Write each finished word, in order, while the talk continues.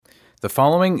The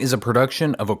following is a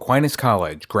production of Aquinas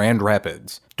College, Grand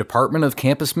Rapids, Department of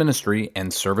Campus Ministry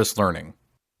and Service Learning.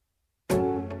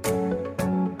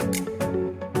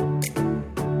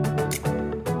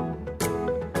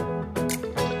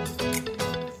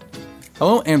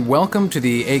 Hello and welcome to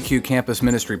the AQ Campus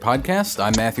Ministry Podcast.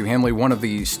 I'm Matthew Hamley, one of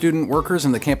the student workers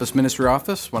in the Campus Ministry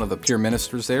Office, one of the peer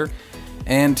ministers there.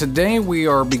 And today we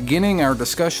are beginning our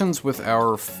discussions with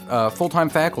our full-time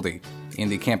faculty in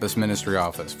the Campus Ministry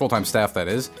Office, full-time staff that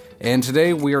is. And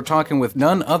today we are talking with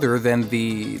none other than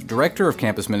the Director of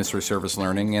Campus Ministry Service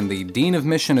Learning and the Dean of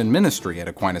Mission and Ministry at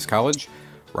Aquinas College,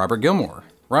 Robert Gilmore.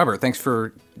 Robert, thanks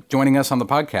for joining us on the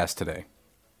podcast today.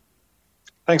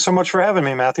 Thanks so much for having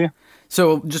me, Matthew.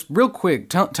 So just real quick,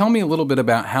 tell me a little bit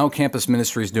about how campus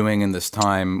ministry is doing in this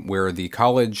time where the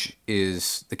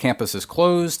campus is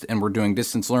closed and we're doing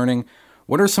distance learning.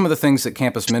 What are some of the things that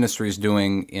campus ministry is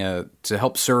doing to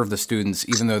help serve the students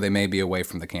even though they may be away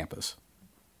from the campus?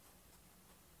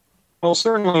 Well,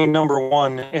 certainly number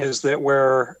one is that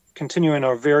we're continuing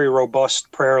a very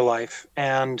robust prayer life.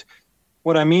 And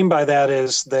what I mean by that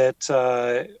is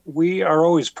that we are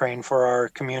always praying for our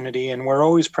community, and we're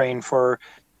always praying for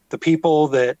the people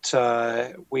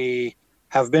that we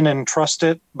have been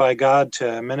entrusted by God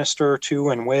to minister to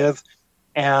and with.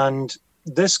 And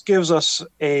this gives us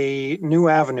a new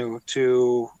avenue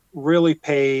to really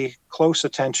pay close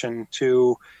attention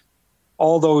to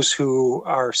all those who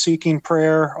are seeking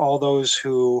prayer, all those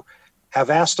who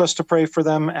have asked us to pray for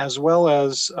them, as well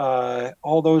as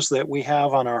all those that we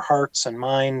have on our hearts and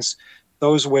minds,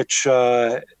 those which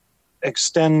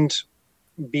extend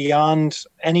beyond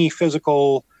any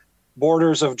physical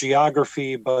borders of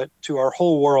geography, but to our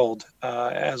whole world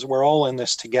as we're all in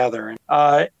this together.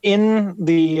 In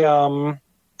the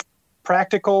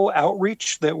practical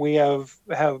outreach that we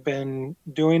have been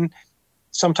doing,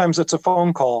 sometimes it's a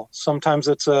phone call, sometimes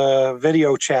it's a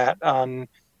video chat on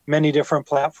many different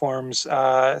platforms.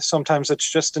 Sometimes it's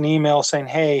just an email saying,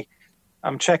 hey,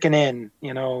 I'm checking in,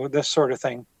 this sort of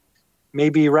thing may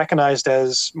be recognized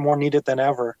as more needed than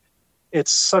ever.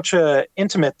 It's such an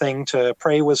intimate thing to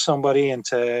pray with somebody and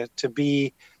to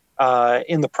be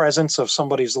in the presence of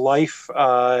somebody's life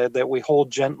that we hold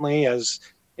gently as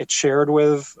it's shared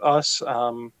with us.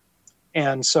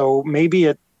 And so maybe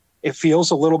it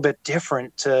feels a little bit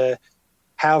different to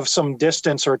have some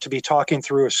distance or to be talking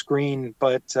through a screen,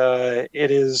 but it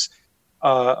is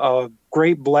a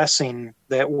great blessing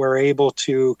that we're able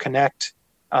to connect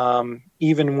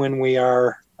even when we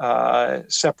are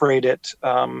separated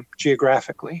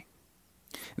geographically.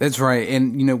 That's right.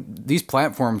 And, these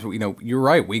platforms, you're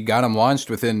right. We got them launched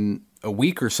within a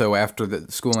week or so after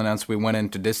the school announced we went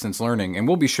into distance learning. And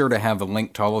we'll be sure to have a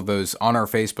link to all of those on our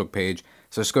Facebook page.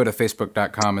 So just go to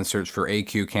facebook.com and search for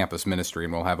AQ Campus Ministry,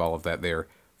 and we'll have all of that there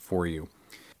for you.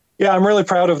 Yeah, I'm really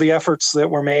proud of the efforts that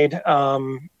were made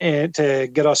to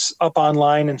get us up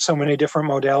online in so many different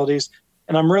modalities.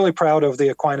 And I'm really proud of the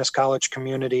Aquinas College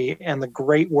community and the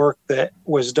great work that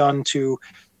was done to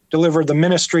deliver the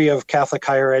ministry of Catholic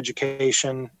higher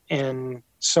education in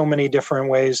so many different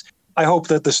ways. I hope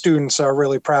that the students are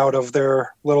really proud of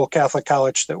their little Catholic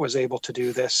college that was able to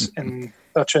do this in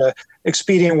such an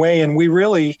expedient way. And we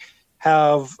really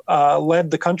have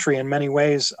led the country in many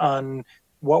ways on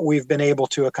what we've been able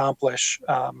to accomplish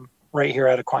right here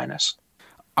at Aquinas.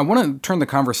 I want to turn the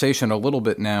conversation a little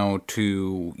bit now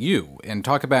to you and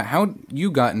talk about how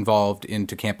you got involved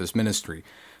into campus ministry.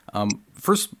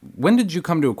 First, when did you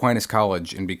come to Aquinas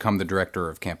College and become the director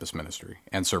of campus ministry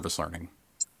and service learning?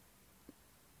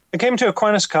 I came to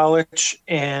Aquinas College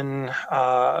in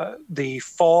the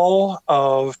fall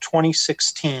of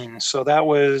 2016. So that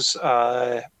was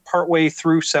partway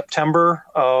through September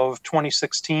of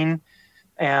 2016.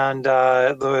 And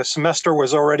the semester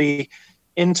was already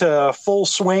into full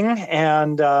swing,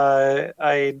 and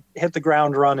I hit the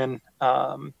ground running.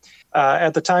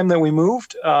 At the time that we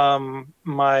moved,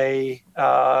 my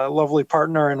lovely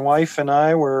partner and wife and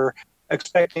I were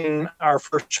expecting our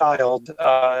first child.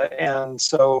 And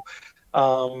so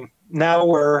now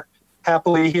we're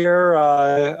happily here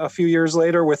a few years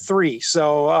later with three.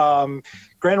 So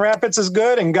Grand Rapids is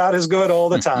good and God is good all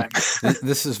the time.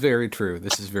 This is very true.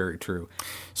 This is very true.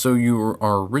 So you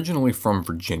are originally from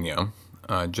Virginia,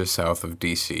 just south of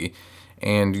D.C.,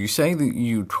 and you say that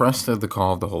you trusted the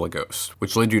call of the Holy Ghost,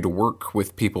 which led you to work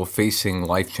with people facing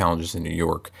life challenges in New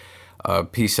York,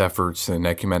 peace efforts and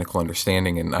ecumenical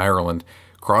understanding in Ireland,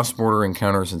 cross-border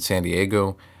encounters in San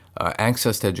Diego,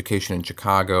 access to education in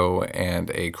Chicago, and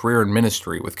a career in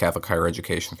ministry with Catholic higher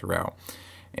education throughout.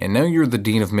 And now you're the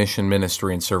Dean of Mission,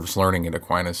 Ministry, and Service Learning at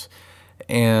Aquinas,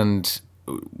 and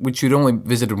which you'd only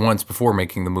visited once before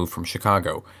making the move from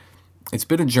Chicago. It's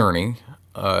been a journey,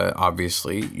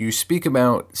 obviously. You speak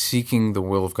about seeking the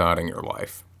will of God in your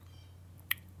life.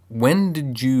 When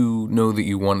did you know that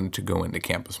you wanted to go into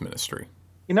campus ministry?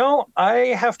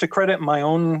 I have to credit my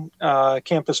own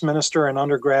campus minister and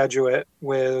undergraduate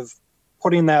with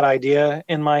putting that idea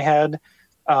in my head.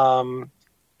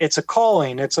 It's a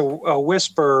calling, it's a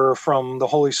whisper from the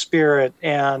Holy Spirit.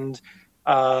 And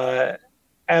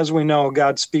as we know,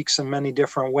 God speaks in many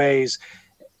different ways.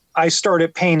 I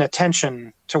started paying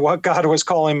attention to what God was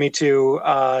calling me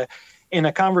to in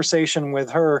a conversation with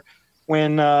her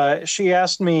when she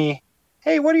asked me,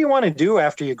 "Hey, what do you want to do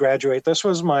after you graduate?" This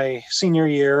was my senior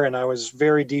year, and I was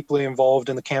very deeply involved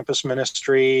in the campus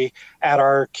ministry at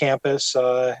our campus,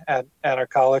 at our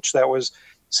college. That was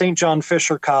St. John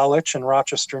Fisher College in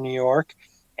Rochester, New York.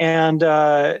 And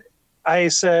I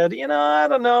said, I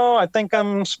don't know. I think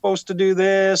I'm supposed to do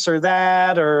this or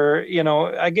that, or,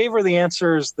 I gave her the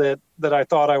answers that I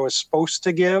thought I was supposed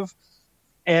to give.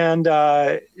 And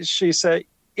she said,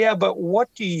 "Yeah, but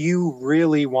what do you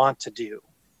really want to do?"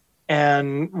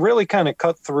 And really kind of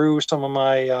cut through some of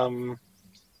my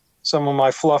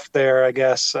fluff there, I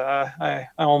guess. I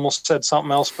almost said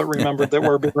something else, but remembered that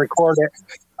we're being recorded.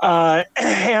 I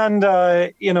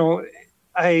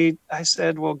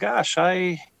said, "Well, gosh,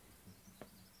 I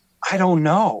don't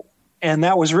know." And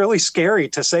that was really scary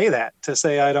to say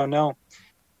I don't know.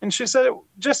 And she said,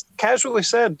 just casually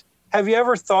said, "Have you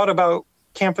ever thought about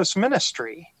campus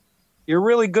ministry? You're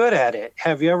really good at it.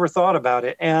 Have you ever thought about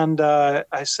it?" And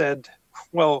I said,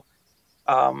 "Well,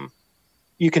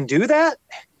 you can do that?"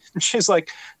 And she's like,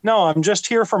 "No, I'm just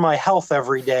here for my health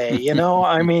every day.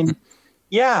 I mean,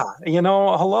 yeah,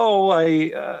 hello,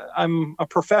 I'm a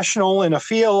professional in a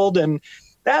field." And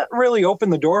that really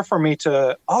opened the door for me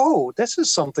to, this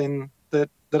is something that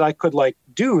I could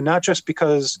do, not just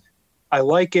because I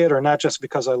like it or not just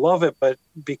because I love it, but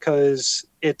because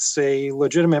it's a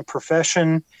legitimate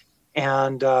profession.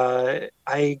 And I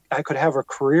could have a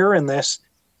career in this,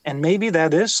 and maybe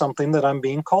that is something that I'm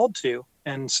being called to.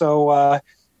 And so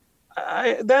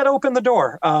that opened the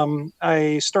door.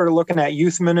 I started looking at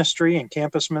youth ministry and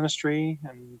campus ministry,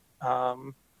 and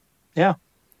yeah.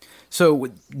 So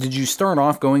did you start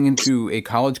off going into a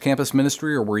college campus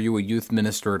ministry, or were you a youth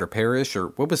minister at a parish,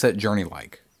 or what was that journey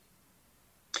like?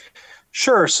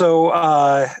 Sure.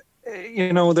 So,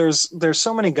 there's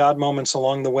so many God moments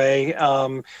along the way.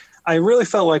 I really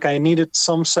felt like I needed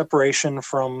some separation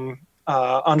from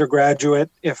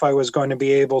undergraduate if I was going to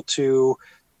be able to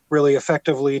really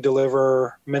effectively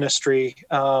deliver ministry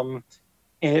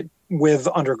with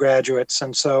undergraduates.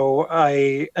 And so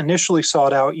I initially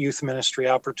sought out youth ministry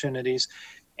opportunities.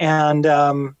 And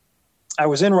I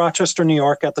was in Rochester, New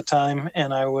York at the time,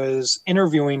 and I was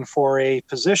interviewing for a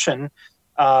position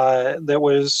that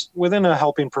was within a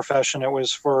helping profession. It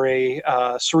was for a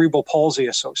cerebral palsy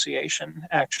association,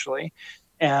 actually.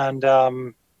 And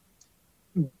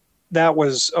that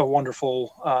was a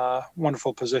wonderful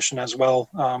position as well,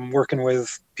 working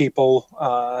with people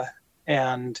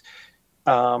and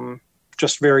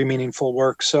just very meaningful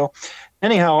work. So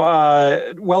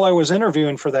anyhow, while I was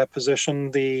interviewing for that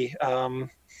position, the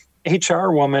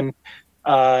HR woman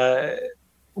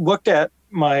looked at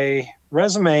my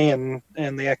resume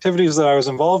and the activities that I was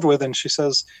involved with, and she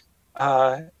says,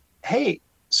 "Hey,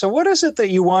 so what is it that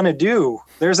you want to do?"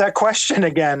 There's that question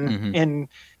again in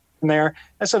there.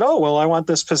 I said, "Oh, well, I want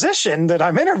this position that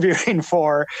I'm interviewing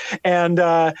for." And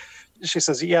she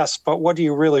says, "Yes, but what do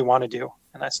you really want to do?"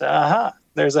 And I said,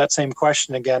 there's that same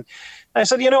question again. And I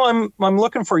said, I'm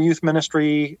looking for youth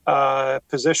ministry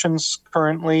positions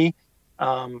currently.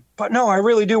 But no, I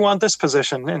really do want this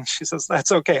position. And she says,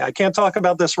 "That's okay. I can't talk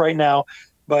about this right now,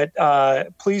 but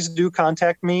please do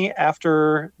contact me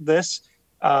after this.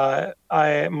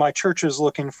 My church is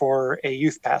looking for a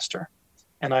youth pastor,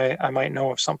 and I might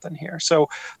know of something here." So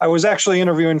I was actually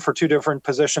interviewing for two different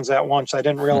positions at once. I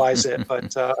didn't realize it,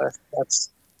 but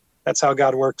that's how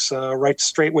God works, right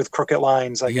straight with crooked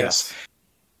lines, I guess.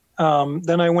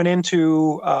 Then I went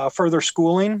into further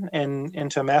schooling and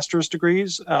into master's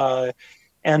degrees.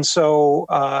 And so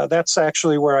that's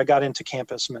actually where I got into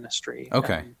campus ministry.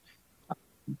 Okay.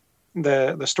 And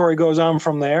the story goes on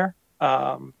from there.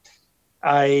 I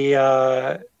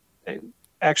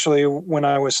actually, when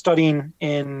I was studying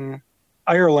in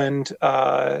Ireland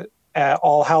at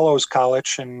All Hallows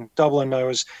College in Dublin, I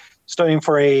was studying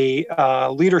for a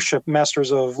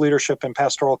Master's of Leadership and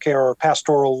Pastoral Care, or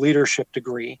Pastoral Leadership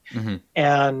degree.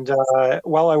 And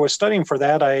while I was studying for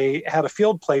that, I had a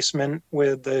field placement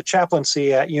with the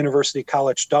chaplaincy at University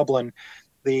College Dublin,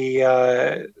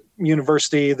 the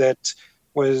university that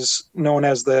was known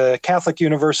as the Catholic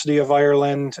University of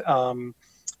Ireland.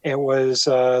 It was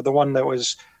the one that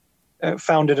was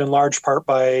founded in large part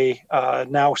by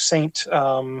now Saint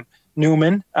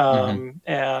Newman, Mm-hmm.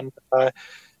 and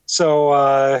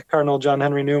Cardinal John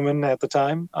Henry Newman at the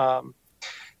time.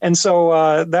 And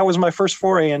so that was my first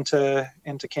foray into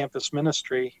campus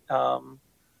ministry.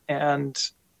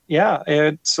 And yeah,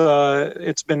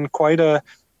 it's been quite a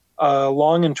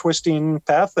long and twisting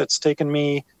path that's taken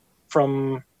me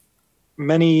from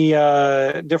many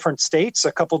different states,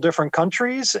 a couple different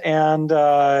countries, and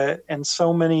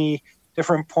so many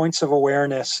different points of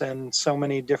awareness, and so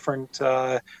many different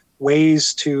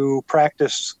ways to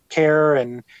practice care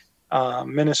and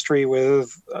ministry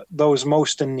with those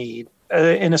most in need.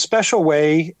 In a special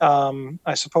way,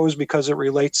 I suppose, because it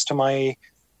relates to my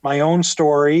own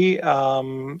story,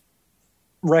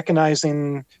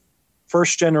 recognizing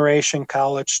first generation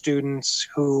college students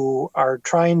who are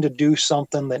trying to do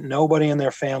something that nobody in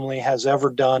their family has ever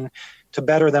done to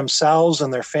better themselves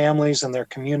and their families and their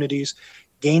communities,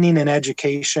 gaining an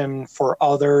education for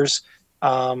others,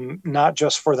 not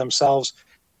just for themselves.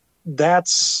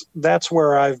 That's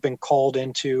where I've been called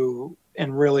into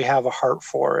and really have a heart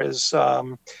for, is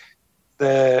the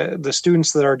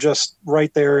students that are just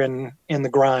right there in the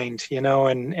grind,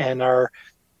 and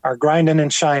are grinding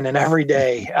and shining every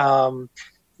day.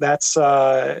 That's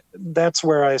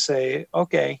where I say,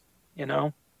 okay,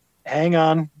 hang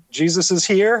on, Jesus is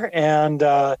here, and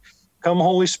come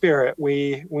Holy Spirit,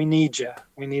 we need you.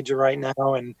 We need you right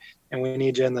now, and we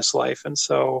need you in this life. And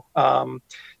so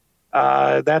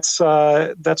that's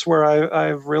where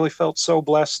I've really felt so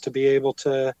blessed to be able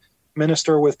to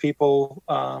minister with people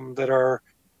that are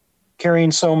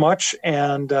carrying so much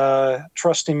and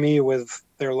trusting me with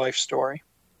their life story.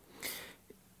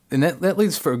 And that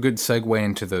leads for a good segue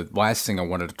into the last thing I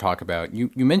wanted to talk about. You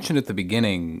mentioned at the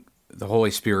beginning the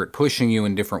Holy Spirit pushing you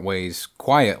in different ways,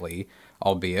 quietly,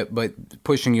 albeit, but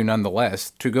pushing you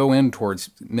nonetheless to go in towards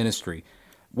ministry.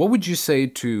 What would you say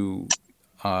to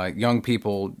young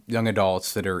people, young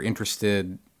adults that are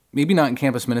interested, maybe not in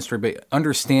campus ministry, but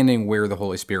understanding where the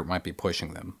Holy Spirit might be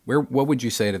pushing them? What would you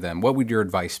say to them? What would your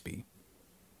advice be?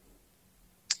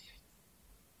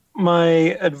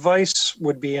 My advice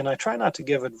would be, and I try not to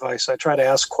give advice, I try to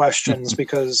ask questions,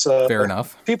 because Fair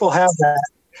enough. people have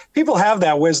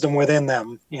that wisdom within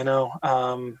them,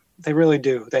 they really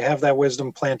do. They have that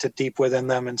wisdom planted deep within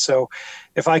them. And so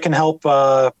if I can help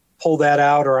pull that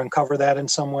out or uncover that in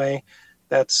some way,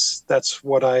 that's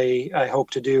what I hope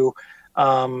to do.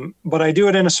 But I do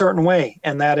it in a certain way,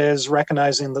 and that is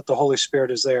recognizing that the Holy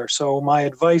Spirit is there. So my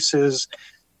advice is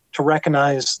to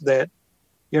recognize that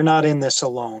you're not in this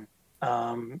alone.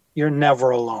 You're never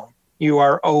alone. You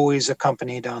are always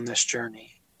accompanied on this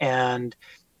journey. And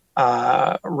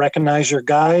recognize your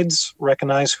guides,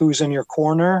 recognize who's in your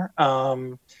corner,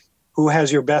 who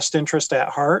has your best interest at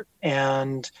heart,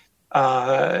 and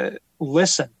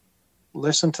listen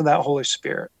to that Holy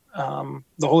Spirit. The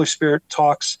Holy Spirit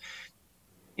talks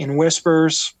in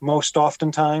whispers most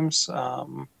oftentimes,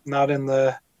 not in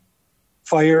the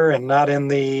fire and not in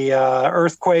the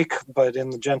earthquake, but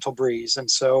in the gentle breeze.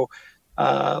 And so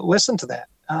listen to that.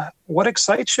 What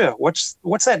excites you? What's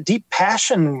that deep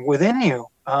passion within you?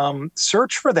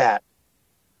 Search for that.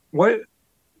 What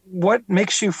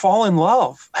makes you fall in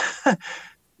love?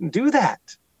 Do that.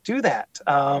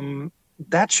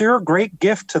 That's your great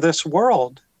gift to this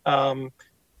world.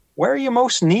 Where you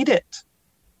most need it.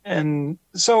 And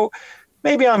so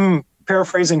maybe I'm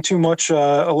paraphrasing too much,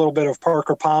 a little bit of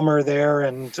Parker Palmer there,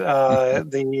 and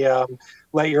the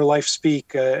Let Your Life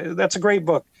Speak. That's a great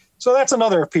book. So that's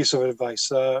another piece of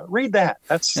advice. Read that.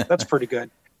 That's pretty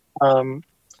good.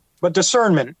 But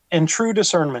discernment, and true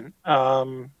discernment,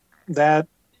 that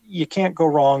you can't go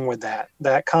wrong with that.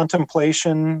 That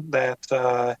contemplation,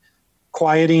 that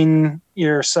quieting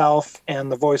yourself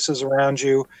and the voices around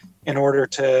you in order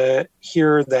to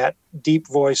hear that deep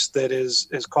voice that is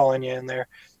calling you in there.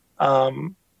 I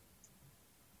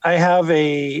have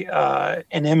an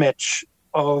image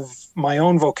of my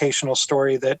own vocational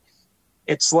story that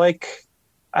it's like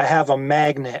I have a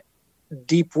magnet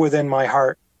deep within my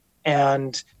heart,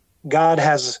 and God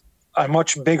has a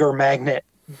much bigger magnet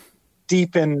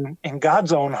deep in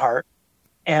God's own heart.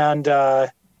 And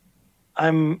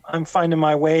I'm finding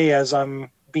my way as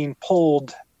I'm being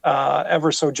pulled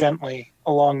ever so gently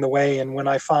along the way. And when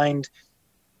I find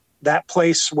that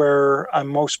place where I'm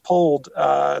most pulled,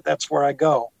 that's where I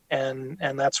go. And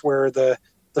that's where the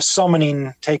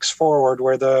summoning takes forward,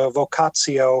 where the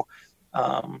vocatio,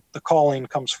 the calling,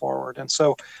 comes forward. And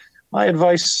so my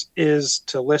advice is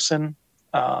to listen,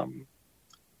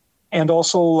 and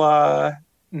also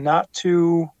not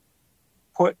to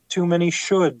put too many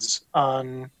shoulds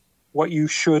on what you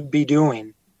should be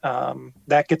doing.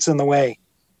 That gets in the way.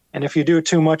 And if you do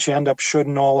too much, you end up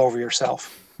shoulding all over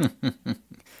yourself.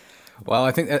 Well,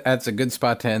 I think that's a good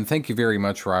spot to end. Thank you very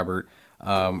much, Robert,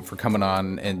 for coming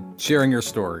on and sharing your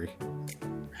story.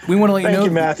 We want to let you know. Thank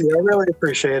you, Matthew. I really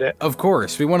appreciate it. Of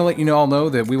course. We want to let you all know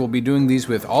that we will be doing these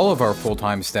with all of our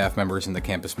full-time staff members in the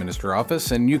Campus Ministry office,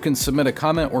 and you can submit a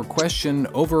comment or question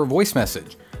over a voice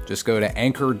message. Just go to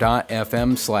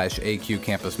anchor.fm/AQ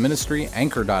Campus Ministry,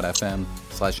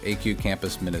 anchor.fm/AQ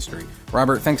Campus Ministry.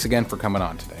 Robert, thanks again for coming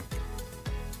on today.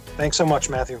 Thanks so much,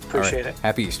 Matthew. Appreciate it.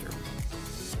 Happy Easter.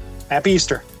 Happy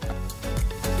Easter.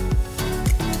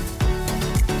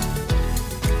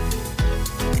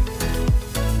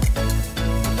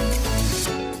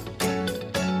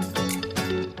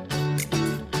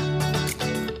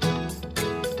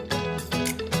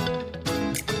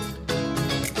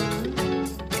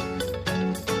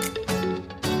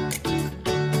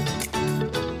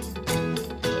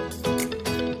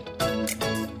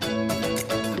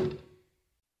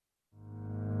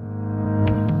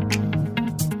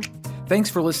 Thanks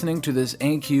for listening to this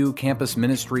AQ Campus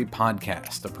Ministry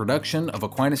podcast, a production of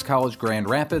Aquinas College Grand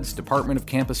Rapids Department of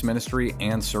Campus Ministry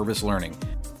and Service Learning.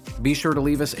 Be sure to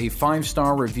leave us a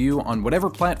 5-star review on whatever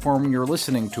platform you're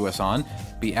listening to us on,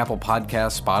 be Apple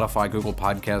Podcasts, Spotify, Google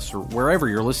Podcasts, or wherever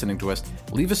you're listening to us.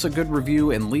 Leave us a good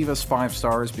review and leave us 5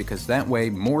 stars, because that way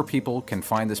more people can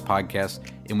find this podcast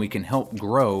and we can help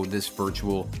grow this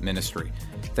virtual ministry.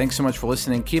 Thanks so much for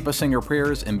listening. Keep us in your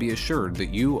prayers and be assured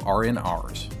that you are in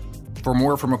ours. For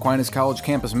more from Aquinas College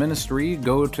Campus Ministry,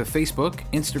 go to Facebook,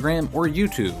 Instagram, or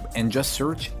YouTube and just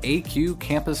search AQ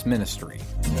Campus Ministry.